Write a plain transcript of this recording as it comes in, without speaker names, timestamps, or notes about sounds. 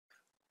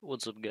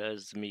What's up,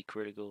 guys? It's me,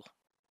 Critical.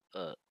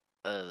 Uh,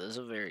 there's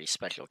a very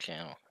special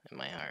channel in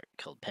my heart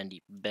called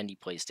Bendy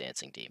Plays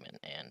Dancing Demon,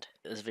 and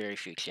there's very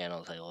few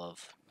channels I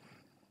love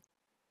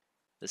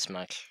this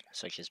much,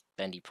 such as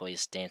Bendy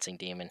Plays Dancing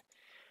Demon,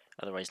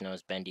 otherwise known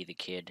as Bendy the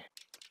Kid.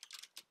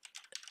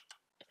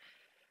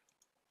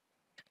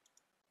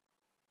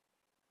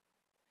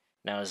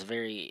 Now,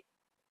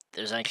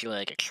 there's actually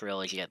like a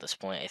trilogy at this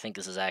point. I think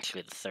this is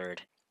actually the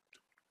third.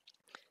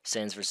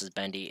 Sans vs.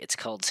 Bendy. It's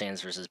called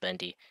Sans vs.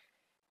 Bendy.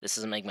 This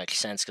doesn't make much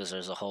sense because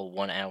there's a whole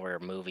 1 hour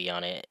movie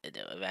on it,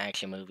 an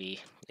action movie.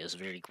 It was a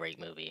very great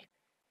movie.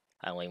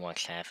 I only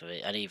watched half of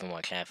it. I didn't even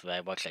watch half of it.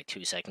 I watched like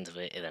 2 seconds of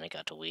it, and then it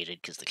got deleted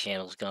because the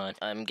channel's gone.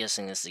 I'm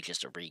guessing this is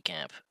just a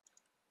recap.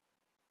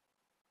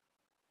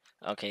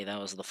 Okay, that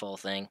was the full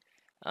thing.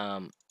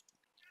 I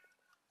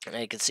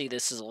can see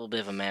this is a little bit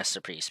of a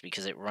masterpiece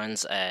because it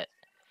runs at.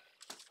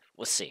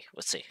 Let's see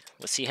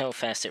how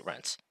fast it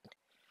runs.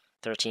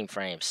 13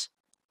 frames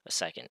a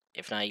second.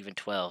 If not even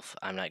 12,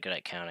 I'm not good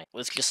at counting.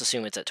 Let's just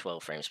assume it's at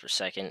 12 frames per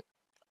second.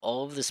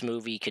 All of this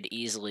movie could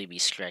easily be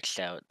stretched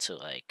out to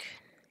like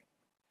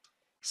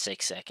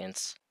 6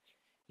 seconds.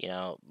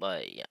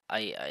 But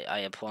I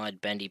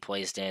applaud Bendy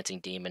Plays Dancing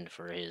Demon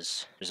for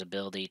his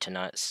ability to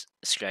not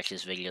stretch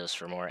his videos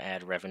for more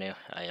ad revenue.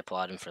 I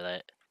applaud him for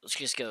that. Let's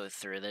just go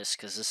through this,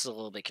 because this is a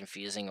little bit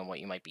confusing on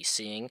what you might be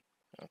seeing.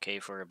 Okay,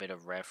 for a bit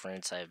of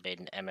reference, I've made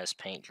an MS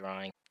Paint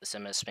drawing. This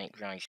MS Paint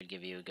drawing should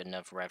give you a good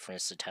enough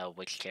reference to tell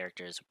which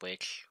character is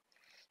which.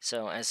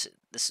 So, as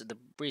this is the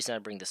reason I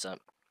bring this up,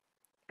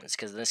 is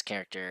because this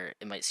character,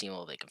 it might seem a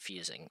little bit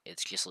confusing.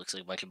 It just looks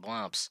like a bunch of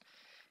blobs.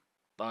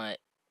 But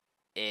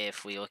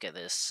if we look at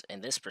this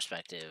in this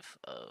perspective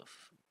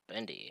of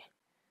Bendy,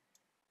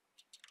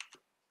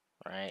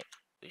 right,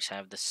 we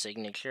have the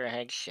signature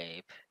head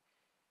shape,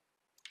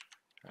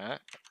 right?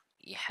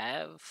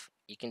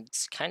 You can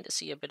kind of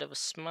see a bit of a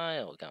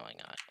smile going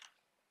on,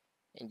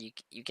 and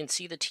you can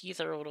see the teeth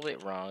are a little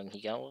bit wrong.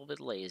 He got a little bit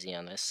lazy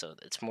on this, so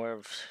it's more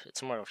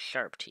of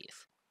sharp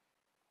teeth.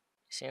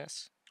 You see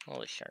this? A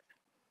little sharp.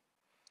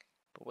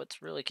 But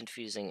what's really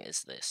confusing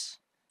is this: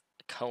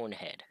 a cone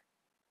head.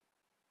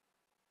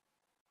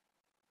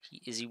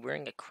 Is he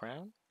wearing a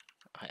crown?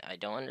 I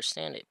don't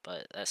understand it,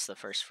 but that's the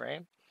first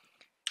frame.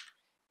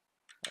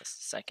 That's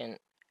the second.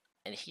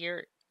 And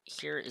here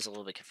is a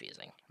little bit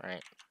confusing,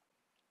 right?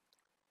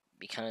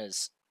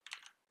 Because,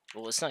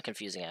 well, it's not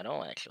confusing at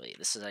all, actually.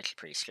 This is actually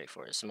pretty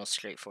straightforward. It's the most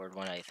straightforward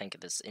one I think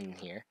that's in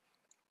here.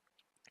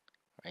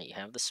 Right, you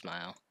have the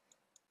smile.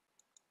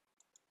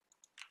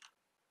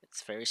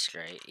 It's very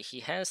straight. He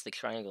has the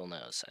triangle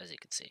nose, as you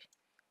can see,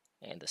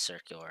 and the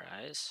circular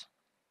eyes.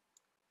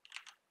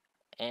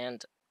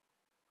 And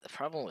the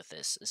problem with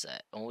this is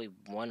that only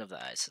one of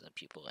the eyes has a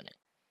pupil in it,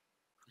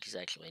 which is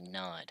actually a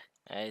nod.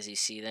 As you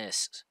see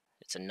this,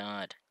 it's a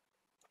nod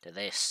to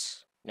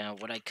this. Now,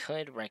 what I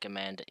could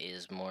recommend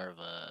is more of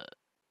a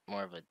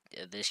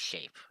this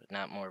shape,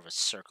 not more of a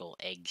circle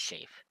egg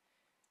shape.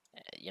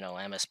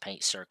 MS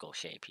Paint circle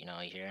shape. You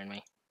hearing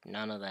me?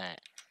 None of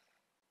that.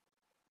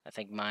 I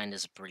think mine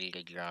is a pretty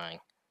good drawing.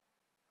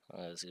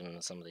 Let's give them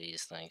some of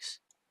these things.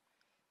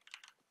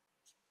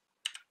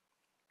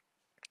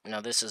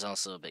 Now, this is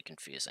also a bit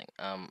confusing.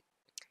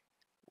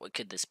 What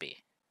could this be?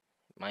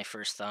 My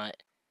first thought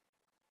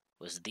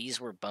was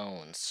these were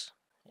bones,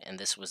 and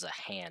this was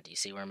a hand. You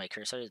see where my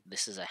cursor is?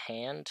 This is a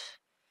hand,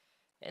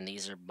 and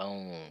these are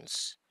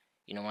bones.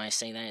 You know why I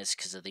say that? It's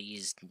because of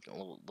these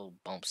little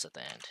bumps at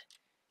the end.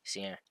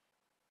 See here?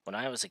 When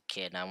I was a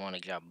kid, I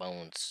wanted to draw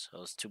bones. It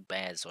was too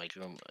bad, so I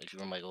drew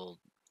them like old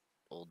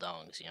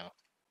dogs.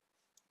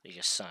 It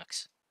just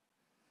sucks.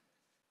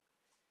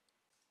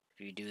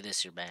 If you do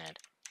this, you're bad.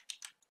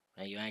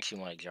 Now you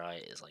actually want to draw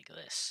it is like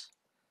this.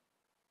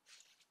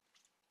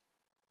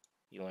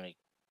 You want to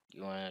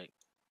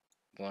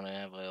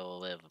have a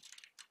little bit of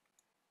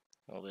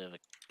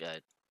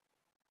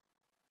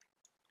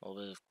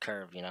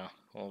curve, a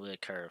little bit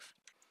of curve.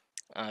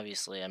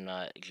 Obviously, I'm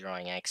not a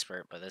drawing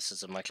expert, but this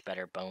is a much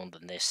better bone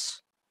than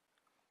this.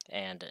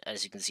 And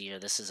as you can see here,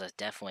 this is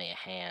definitely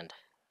a hand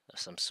of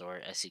some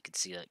sort. As you can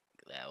see, the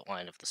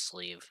outline of the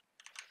sleeve.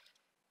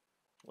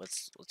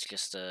 Let's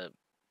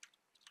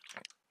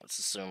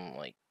assume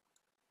like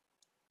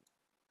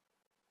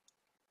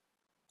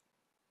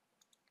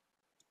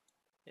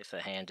if the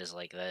hand is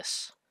like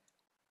this.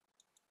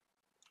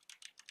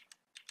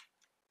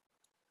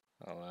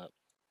 Hold up.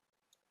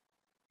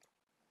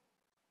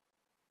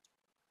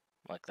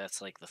 Like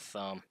that's like the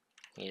thumb.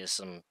 He has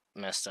some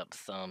messed up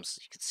thumbs.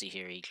 You can see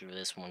here he drew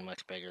this one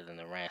much bigger than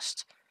the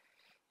rest.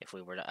 If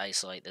we were to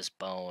isolate this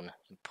bone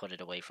and put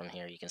it away from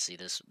here, you can see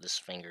this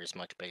finger is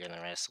much bigger than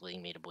the rest,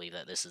 leading me to believe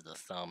that this is the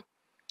thumb.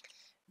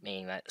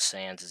 Meaning that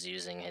Sans is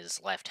using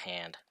his left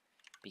hand,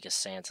 because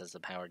Sans has the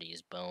power to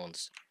use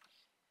bones.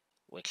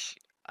 Which,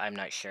 I'm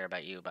not sure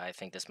about you, but I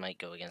think this might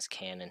go against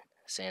canon.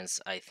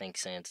 I think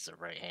Sans is a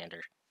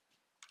right-hander.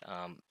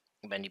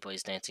 Bendy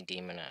Plays Dancing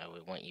Demon, I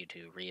would want you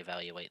to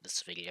reevaluate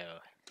this video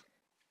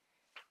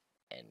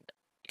and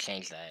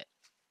change that,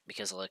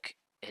 because look,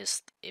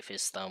 if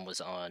his thumb was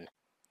on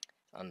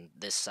on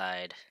this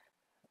side,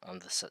 on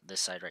this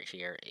side right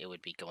here, it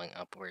would be going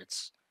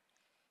upwards.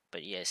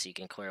 But yes, you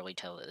can clearly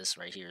tell that this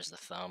right here is the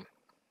thumb.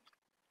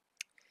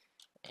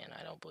 And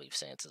I don't believe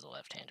Sans is a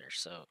left-hander,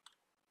 so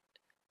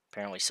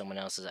apparently someone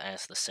else has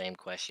asked the same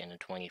question in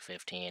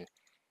 2015,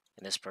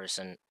 and this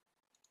person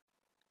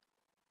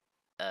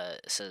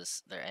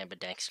says they're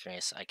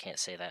ambidextrous. I can't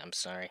say that, I'm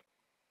sorry.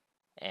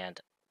 And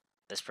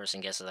this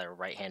person guesses they're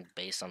right-handed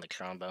based on the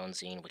trombone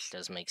zine, which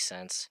does make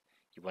sense.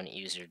 You wouldn't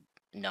use your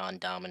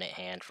non-dominant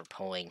hand for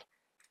pulling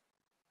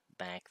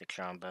back the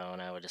trombone,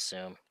 I would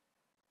assume.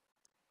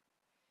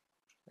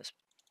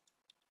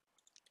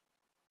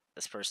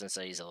 This person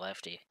said he's a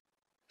lefty.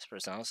 This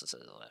person also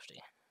says a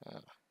lefty.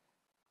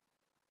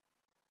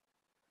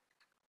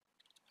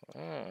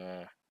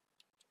 Oh.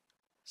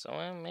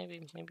 So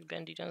maybe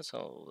Bendy does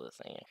hold the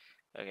thing.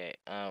 Okay,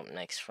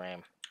 next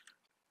frame.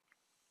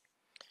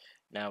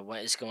 Now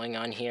what is going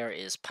on here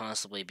is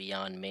possibly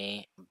beyond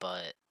me,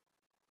 but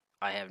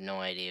I have no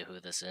idea who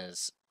this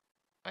is.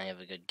 I have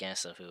a good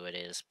guess of who it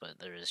is, but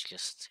there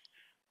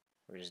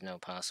is no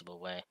possible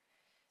way.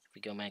 If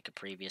we go back a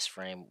previous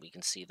frame, we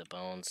can see the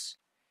bones.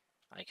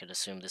 I could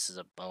assume this is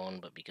a bone,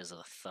 but because of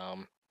the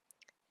thumb,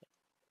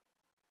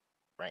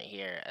 right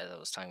here, as I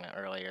was talking about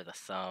earlier, the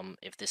thumb,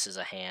 if this is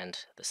a hand,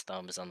 this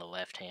thumb is on the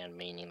left hand,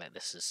 meaning that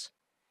this is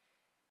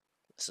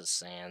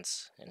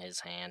Sans in his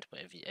hand,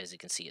 but if as you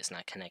can see, it's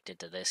not connected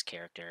to this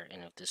character,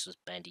 and if this was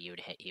Bendy,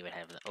 he would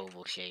have the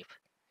oval shape.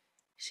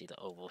 You see the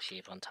oval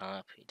shape on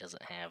top? He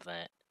doesn't have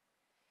that,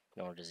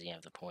 nor does he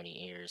have the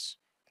pointy ears.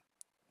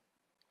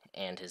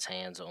 And his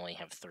hands only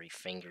have 3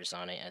 fingers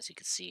on it, as you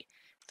can see.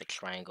 The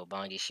triangle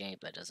body shape,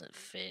 that doesn't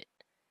fit.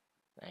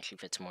 It actually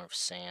fits more of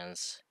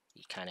Sans.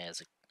 He kind of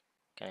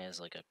has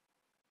like a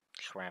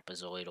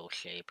trapezoidal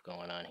shape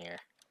going on here.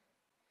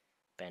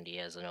 Bendy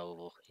has an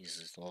oval. He's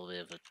just a little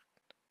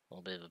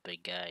bit of a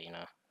big guy, you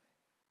know.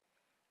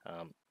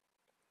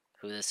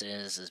 Who this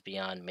is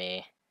beyond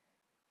me.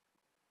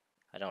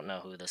 I don't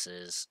know who this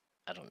is.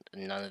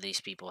 None of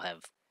these people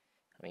have,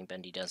 I mean,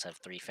 Bendy does have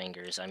 3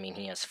 fingers. I mean,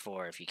 he has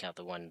 4 if you count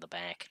the one in the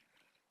back.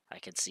 I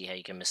could see how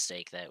you can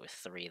mistake that with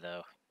 3,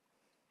 though.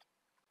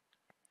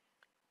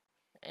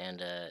 And,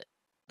 the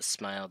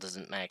smile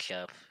doesn't match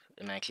up.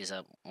 It matches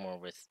up more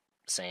with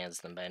Sans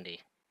than Bendy.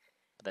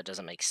 But that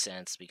doesn't make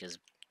sense because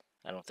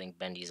I don't think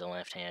Bendy's a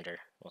left-hander.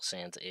 Well,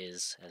 Sans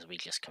is, as we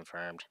just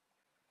confirmed.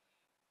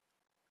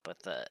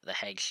 But the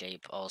head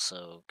shape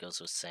also goes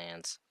with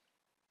Sans.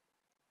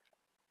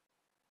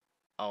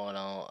 All in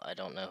all, I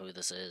don't know who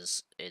this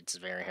is. It's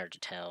very hard to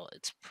tell.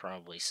 It's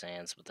probably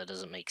Sans, but that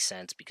doesn't make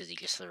sense because he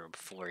just threw a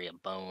flurry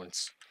of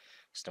bones.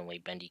 There's no way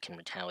Bendy can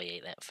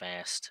retaliate that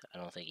fast. I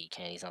don't think he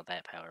can. He's not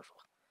that powerful.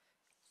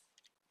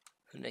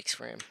 Next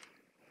frame.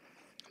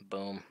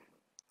 Boom.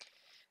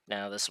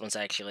 Now, this one's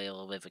actually a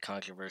little bit of a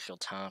controversial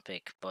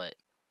topic, but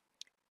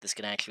this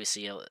can actually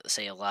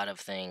say a lot of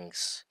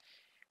things.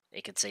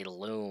 It could say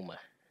loom.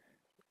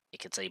 It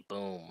could say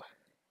boom.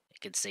 It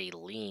could say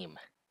leam.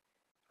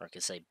 Or it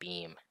could say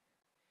beam.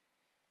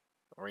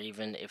 Or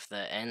even if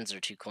the ends are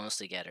too close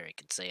together, it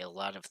could say a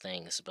lot of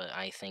things, but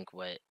I think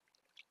what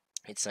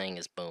it's saying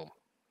is boom.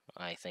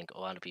 I think a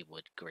lot of people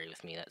would agree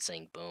with me that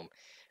saying boom,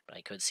 but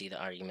I could see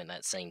the argument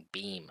that saying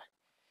beam,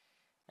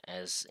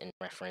 as in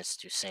reference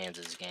to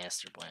Sans'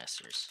 Gaster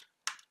Blasters.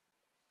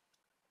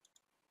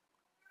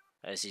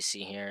 As you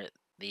see here,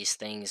 these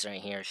things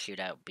right here shoot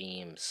out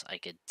beams. I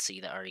could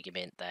see the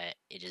argument that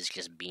it is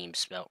just beam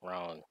spelt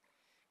wrong.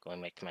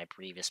 Going back to my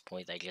previous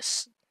point,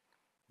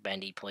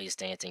 Bendy plays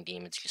Dancing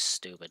Demon's just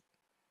stupid.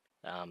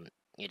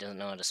 He doesn't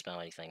know how to spell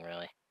anything,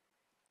 really.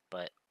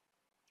 But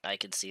I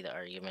could see the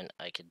argument.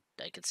 I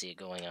could see it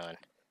going on.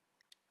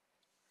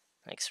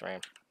 Next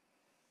frame.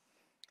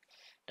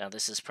 Now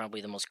this is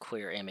probably the most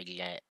clear image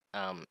yet.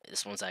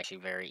 This one's actually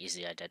very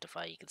easy to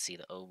identify. You can see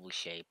the oval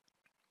shape.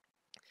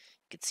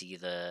 You can see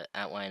the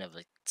outline of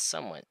a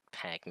somewhat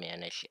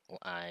Pac-Man-ish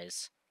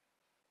eyes.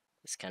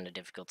 It's kind of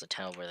difficult to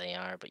tell where they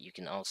are, but you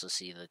can also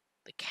see the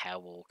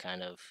cowl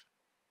kind of,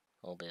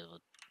 a little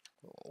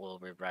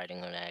bit of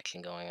Riding Hood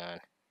action going on,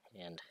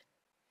 and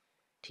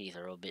teeth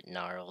are a little bit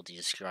gnarled.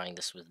 He's drawing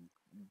this with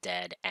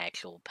dead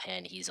actual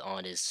pen. He's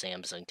on his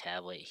Samsung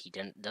tablet. He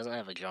doesn't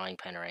have a drawing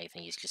pen or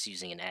anything. He's just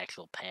using an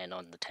actual pen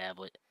on the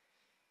tablet.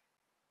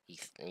 He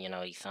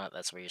thought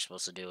that's what you're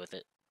supposed to do with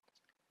it.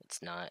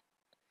 It's not.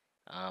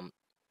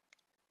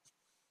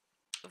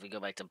 If we go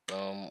back to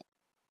boom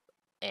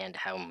and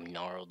how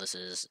gnarled this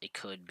is, it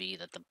could be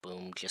that the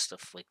boom just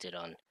afflicted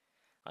on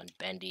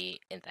Bendy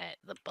and that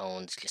the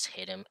bones just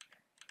hit him.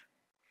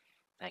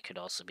 That could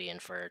also be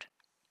inferred.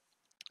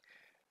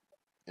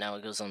 Now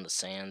it goes on the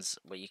Sans.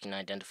 What you can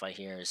identify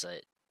here is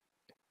that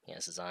he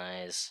has his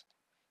eyes.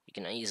 You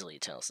can easily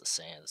tell it's the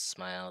Sans. The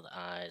smile, the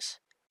eyes,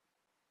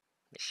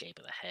 the shape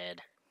of the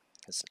head.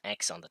 There's an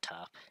X on the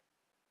top,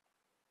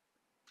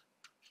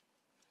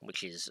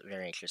 which is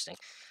very interesting.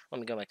 Let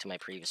me go back to my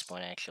previous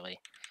point, actually.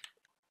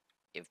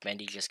 If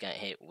Bendy just got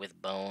hit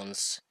with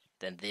bones,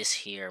 then this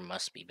here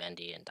must be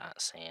Bendy and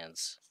not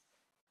Sans.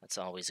 That's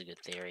always a good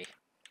theory.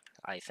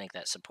 I think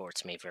that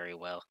supports me very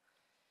well.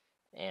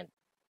 And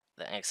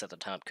the X at the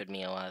top could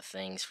mean a lot of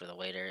things for the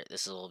later.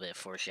 This is a little bit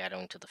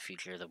foreshadowing to the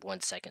future, the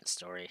 1 second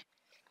story.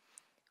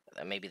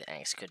 That maybe the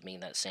X could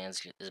mean that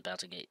Sans is about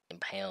to get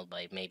impaled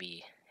by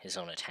maybe his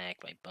own attack,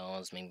 by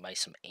bones, maybe by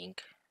some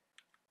ink,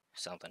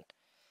 something.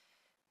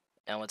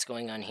 Now, what's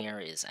going on here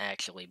is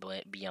actually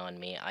beyond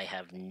me. I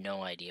have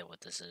no idea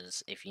what this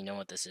is. If you know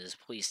what this is,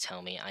 please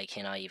tell me. I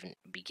cannot even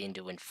begin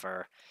to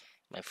infer.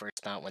 My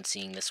first thought when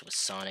seeing this was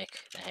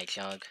Sonic the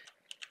Hedgehog.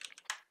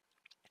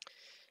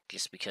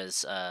 Just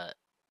because,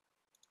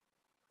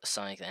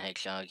 Sonic the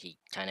Hedgehog, he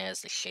kind of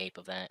has the shape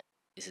of that.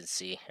 You can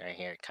see right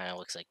here, it kind of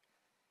looks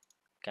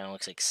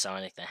like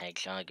Sonic the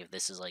Hedgehog. If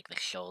this is like the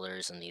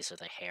shoulders and these are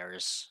the hair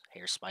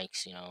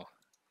spikes, you know,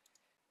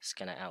 it's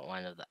kind of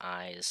outline of the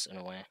eyes in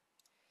a way.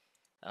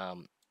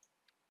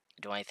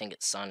 Do I think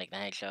it's Sonic the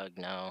Hedgehog?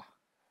 No,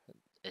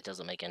 it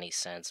doesn't make any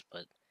sense.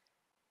 But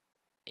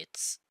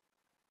it's,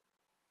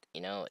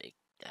 you know,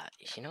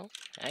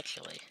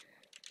 actually,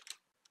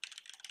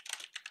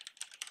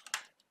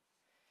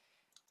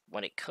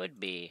 what it could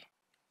be.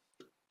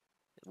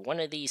 One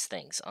of these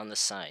things on the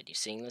side. You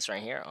seeing this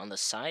right here? On the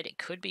side, it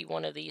could be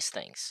one of these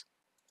things.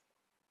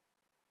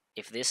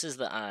 If this is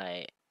the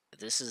eye,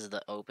 this is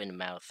the open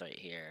mouth right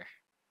here.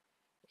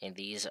 And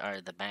these are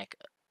the back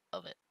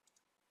of it.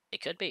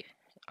 It could be.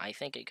 I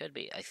think it could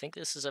be. I think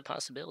this is a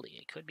possibility.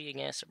 It could be a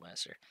Gaster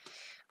Blaster.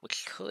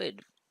 Which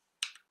could...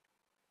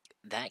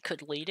 That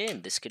could lead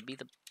in. This could be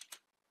the...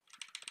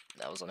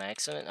 That was an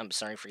accident. I'm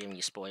sorry for giving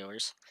you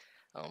spoilers.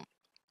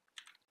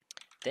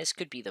 This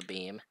could be the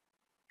beam.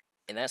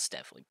 And that's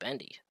definitely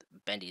Bendy.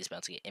 Bendy is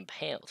about to get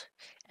impaled.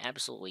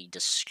 Absolutely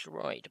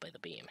destroyed by the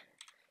beam.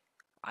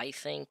 I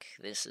think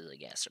this is a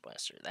Gaster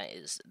Blaster.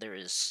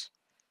 There's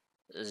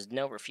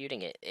no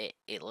refuting it.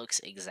 It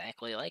looks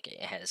exactly like it.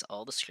 It has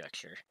all the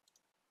structure.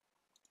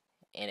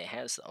 And it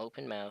has the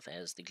open mouth, it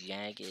has the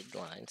jagged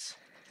lines.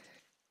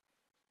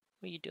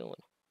 What are you doing?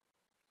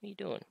 What are you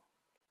doing?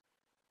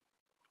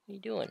 What are you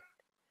doing?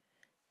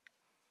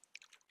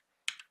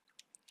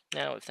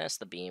 Now, if that's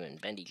the beam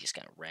and Bendy just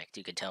got wrecked,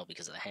 you could tell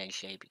because of the head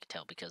shape, you could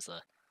tell because of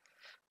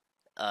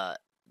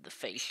the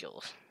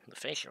facial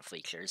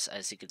features,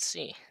 as you could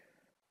see.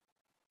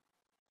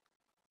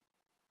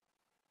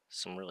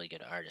 Some really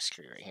good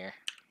artistry right here.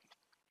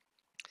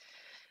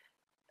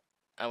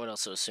 I would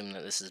also assume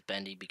that this is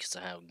Bendy because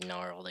of how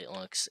gnarled it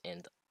looks,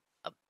 and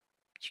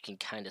you can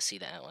kind of see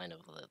the outline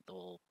of the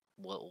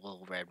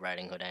little Red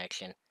Riding Hood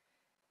action.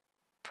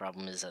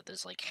 Problem is that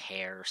there's like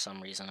hair or some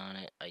reason on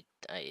it.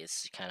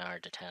 It's kind of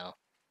hard to tell.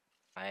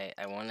 I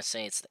want to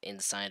say it's the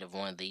inside of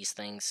one of these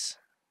things,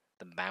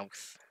 the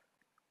mouth.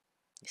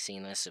 You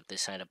seen this? If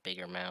this had a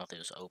bigger mouth, it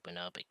was open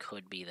up. It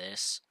could be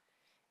this,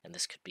 and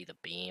this could be the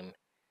beam.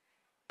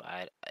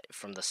 But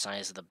from the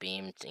size of the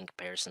beam in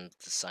comparison to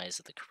the size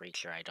of the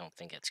creature, I don't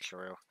think it's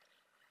true.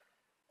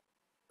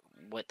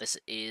 What this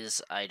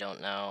is, I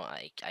don't know.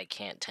 I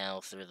can't tell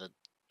through the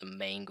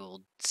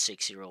mangled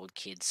 6-year-old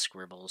kid's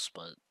scribbles,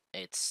 but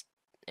it's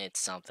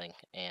something,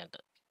 and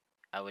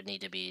I would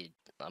need to be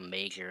a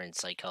major in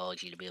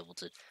psychology to be able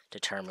to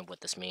determine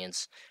what this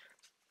means.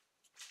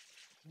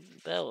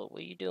 Bella,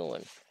 what are you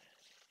doing?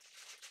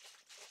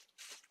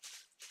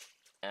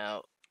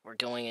 Now, we're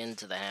going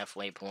into the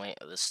halfway point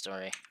of this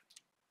story.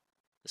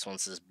 This one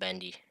says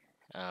Bendy.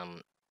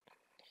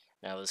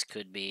 Now this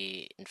could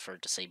be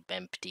inferred to say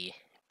Bempty.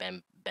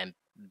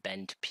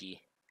 Bentpy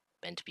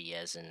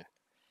as in...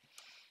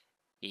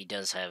 He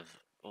does have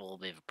a little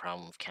bit of a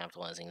problem with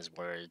capitalizing his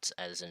words,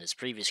 as in his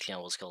previous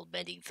channel was called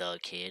Bendy the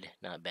Kid,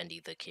 not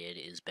Bendy the Kid,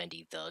 it is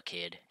Bendy the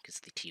Kid, because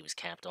the T was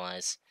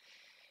capitalized.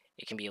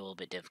 It can be a little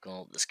bit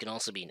difficult. This could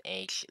also be an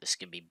H, this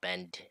could be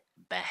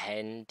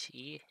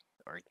Behenty,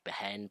 or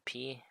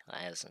Behenp,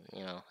 as in,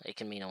 you know, it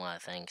can mean a lot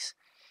of things.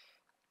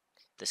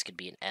 This could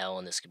be an L,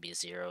 and this could be a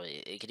 0,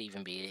 it could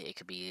even be, it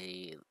could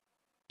be,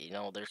 you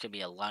know, there could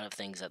be a lot of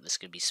things that this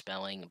could be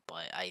spelling,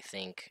 but I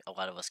think a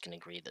lot of us can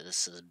agree that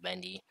this is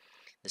Bendy.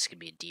 This could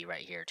be a D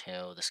right here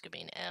too. This could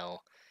be an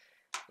L.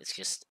 It's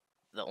just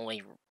the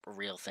only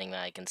real thing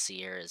that I can see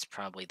here is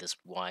probably this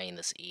Y and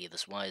this E.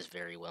 This Y is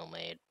very well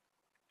made.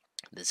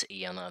 This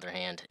E, on the other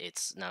hand,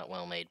 it's not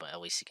well made, but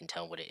at least you can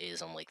tell what it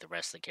is unlike the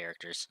rest of the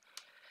characters.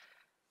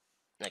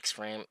 Next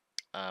frame.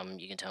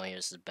 You can tell here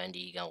this is Bendy.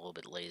 You got a little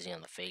bit lazy on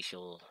the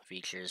facial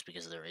features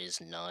because there is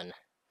none.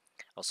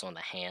 Also on the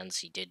hands,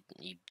 he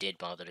did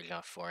bother to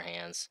draw 4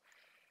 hands,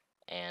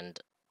 and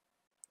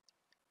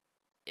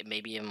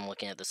maybe I'm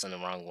looking at this in the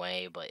wrong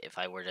way, but if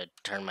I were to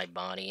turn my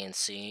body and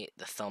see,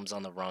 the thumb's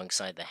on the wrong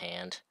side of the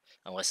hand,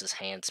 unless his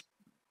hand's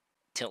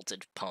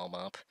tilted palm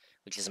up,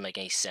 which doesn't make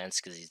any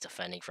sense because he's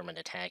defending from an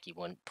attack. You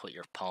wouldn't put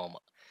your palm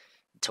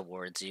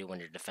towards you when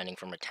you're defending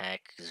from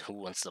attack, because who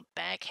wants to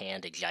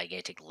backhand a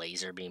gigantic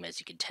laser beam? As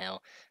you can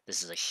tell,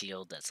 this is a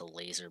shield that's a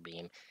laser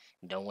beam.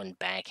 No one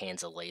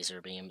backhands a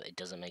laser beam. It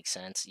doesn't make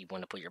sense. You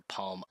want to put your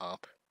palm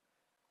up,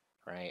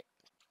 right?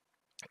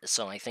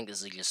 So I think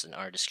this is just an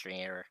artistry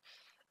error.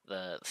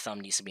 The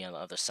thumb needs to be on the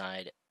other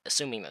side.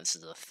 Assuming that this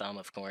is the thumb,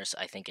 of course,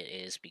 I think it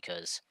is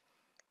because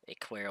it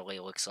clearly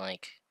looks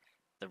like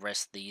the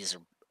rest of these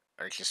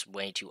are just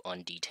way too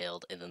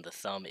undetailed, and then the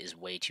thumb is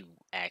way too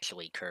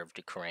actually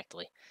curved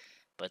correctly.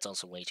 But it's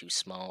also way too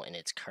small, and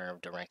it's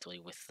curved directly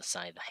with the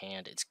side of the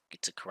hand.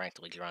 It's a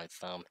correctly drawn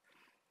thumb.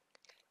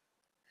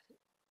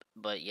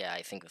 But yeah,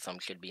 I think the thumb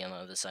should be on the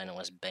other side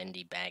unless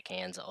Bendy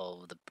backhands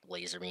all of the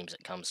laser beams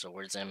that comes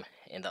towards him.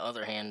 In the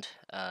other hand,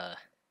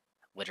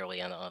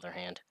 literally on the other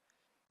hand,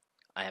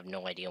 I have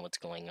no idea what's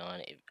going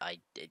on.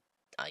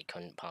 I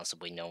couldn't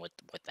possibly know what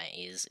that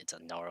is. It's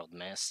a gnarled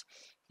mess.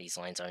 These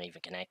lines aren't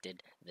even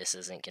connected. This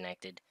isn't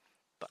connected.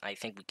 But I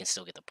think we can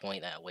still get the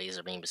point that a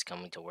laser beam is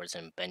coming towards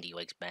him. Bendy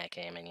likes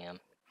backhamming him.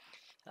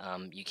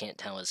 You can't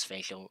tell his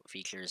facial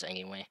features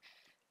anyway.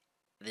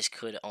 This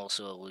could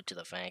also allude to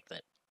the fact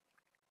that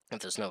if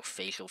there's no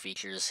facial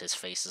features, his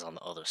face is on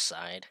the other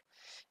side,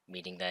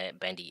 meaning that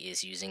Bendy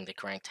is using the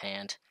correct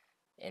hand,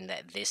 and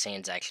that this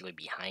hand's actually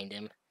behind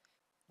him.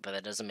 But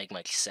that doesn't make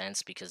much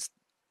sense because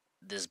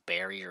this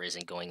barrier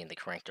isn't going in the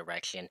correct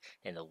direction,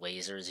 and the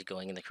laser is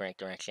going in the correct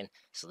direction,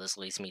 so this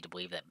leads me to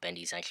believe that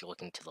Bendy's actually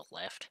looking to the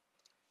left.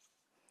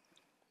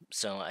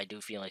 So I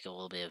do feel like a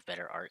little bit of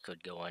better art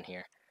could go on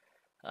here.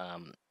 A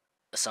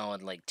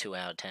solid like 2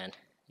 out of 10.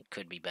 It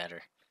could be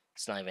better.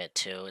 It's not even a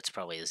 2, it's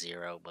probably a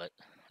 0, but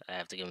I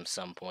have to give him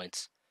some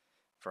points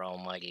for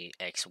almighty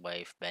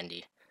ex-wife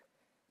Bendy.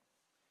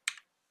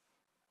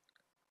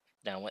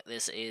 Now what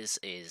this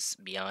is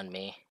beyond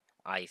me.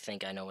 I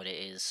think I know what it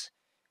is.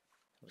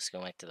 Let's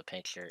go back to the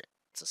picture.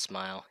 It's a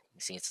smile.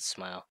 You see it's a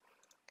smile.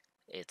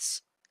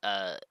 It's,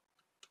 I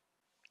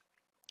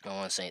don't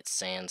want to say it's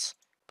sans,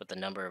 but the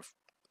number of,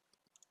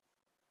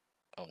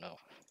 oh no,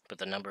 but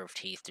the number of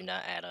teeth do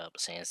not add up.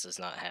 Sans does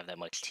not have that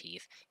much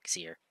teeth.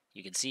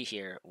 You can see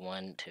here,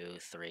 1, 2,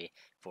 3,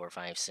 4,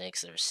 5,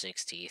 6, there's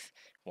 6 teeth.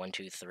 1,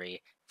 2,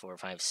 3, 4,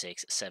 5,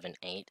 6, 7,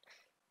 8.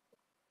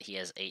 He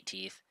has 8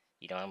 teeth.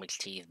 You know how much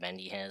teeth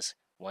Bendy has?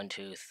 1,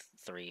 2,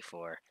 3,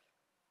 4.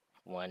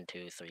 1,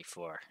 2, 3,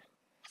 4.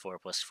 4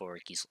 plus 4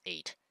 equals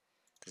 8.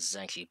 This is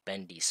actually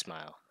Bendy's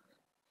smile.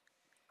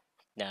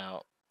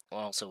 Now,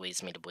 what also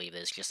leads me to believe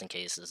this, just in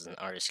case this is an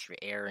artistry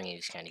error and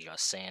he's kind of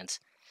just sans,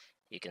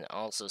 you can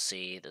also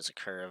see there's a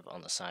curve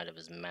on the side of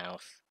his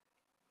mouth.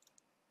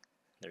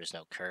 There's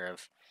no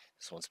curve.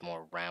 This one's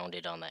more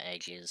rounded on the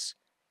edges.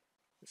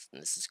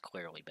 This is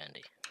clearly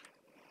Bendy.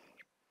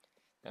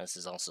 Now this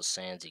is also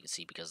sans, you can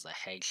see because the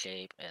head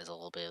shape has a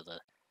little bit of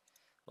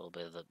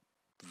the,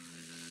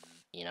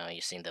 you know,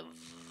 you've seen the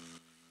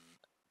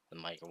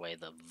microwave,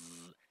 the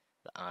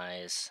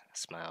eyes,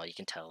 smile, you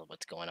can tell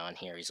what's going on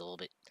here. He's a little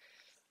bit,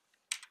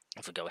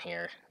 if we go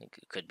here, it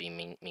could be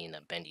mean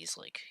that Bendy's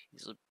like,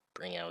 he's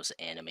bringing out his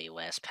anime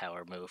last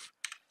power move.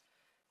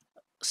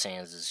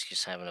 Sans is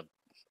just having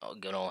a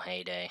good old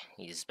heyday.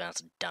 He's about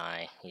to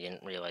die. He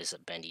didn't realize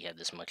that Bendy had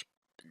this much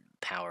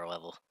power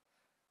level.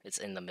 It's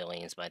in the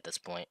millions by this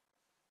point.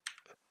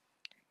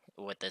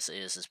 What this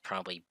is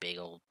probably big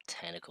old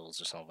tentacles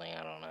or something,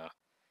 I don't know.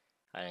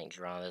 I didn't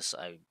draw this,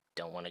 I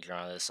don't want to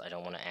draw this, I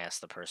don't want to ask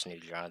the person who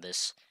drew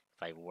this.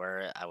 If I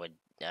were, I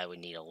would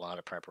need a lot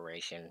of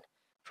preparation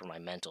for my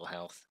mental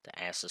health to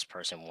ask this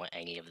person what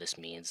any of this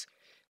means.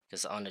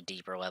 Because on a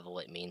deeper level,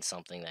 it means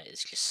something that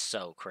is just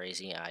so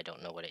crazy, I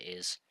don't know what it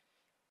is.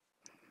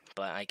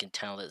 But I can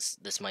tell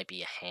this might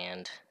be a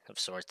hand of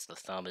sorts. The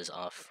thumb is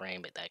off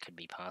frame, but that could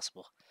be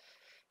possible.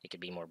 It could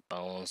be more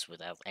bones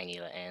without any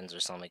of the ends or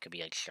something. It could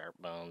be like sharp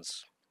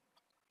bones.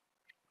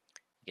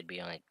 It could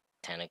be like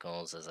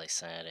tentacles, as I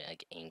said,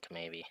 like ink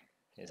maybe.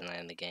 Isn't that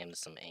in the game? There's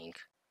some ink.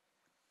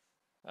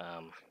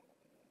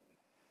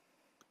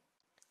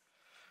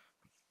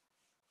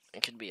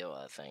 It could be a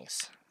lot of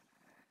things.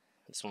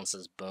 This one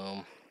says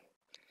boom.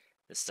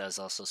 This does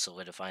also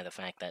solidify the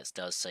fact that it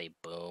does say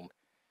boom.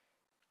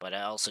 But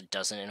it also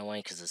doesn't in a way,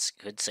 because it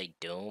could say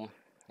doom.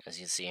 As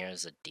you can see here,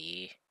 there's a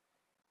D.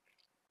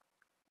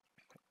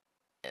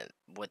 And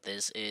what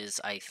this is,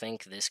 I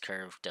think this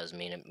curve does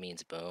mean it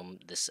means boom.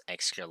 This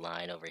extra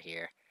line over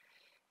here.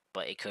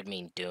 But it could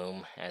mean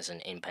doom, as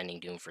an impending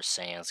doom for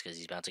Sans, because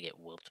he's about to get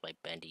whooped by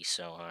Bendy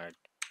so hard.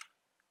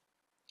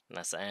 And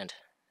that's the end.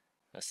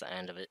 That's the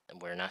end of it.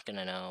 We're not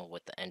gonna know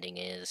what the ending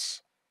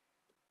is.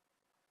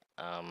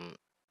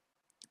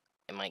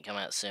 It might come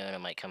out soon, it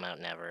might come out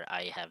never.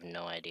 I have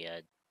no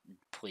idea.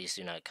 Please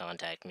do not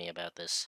contact me about this.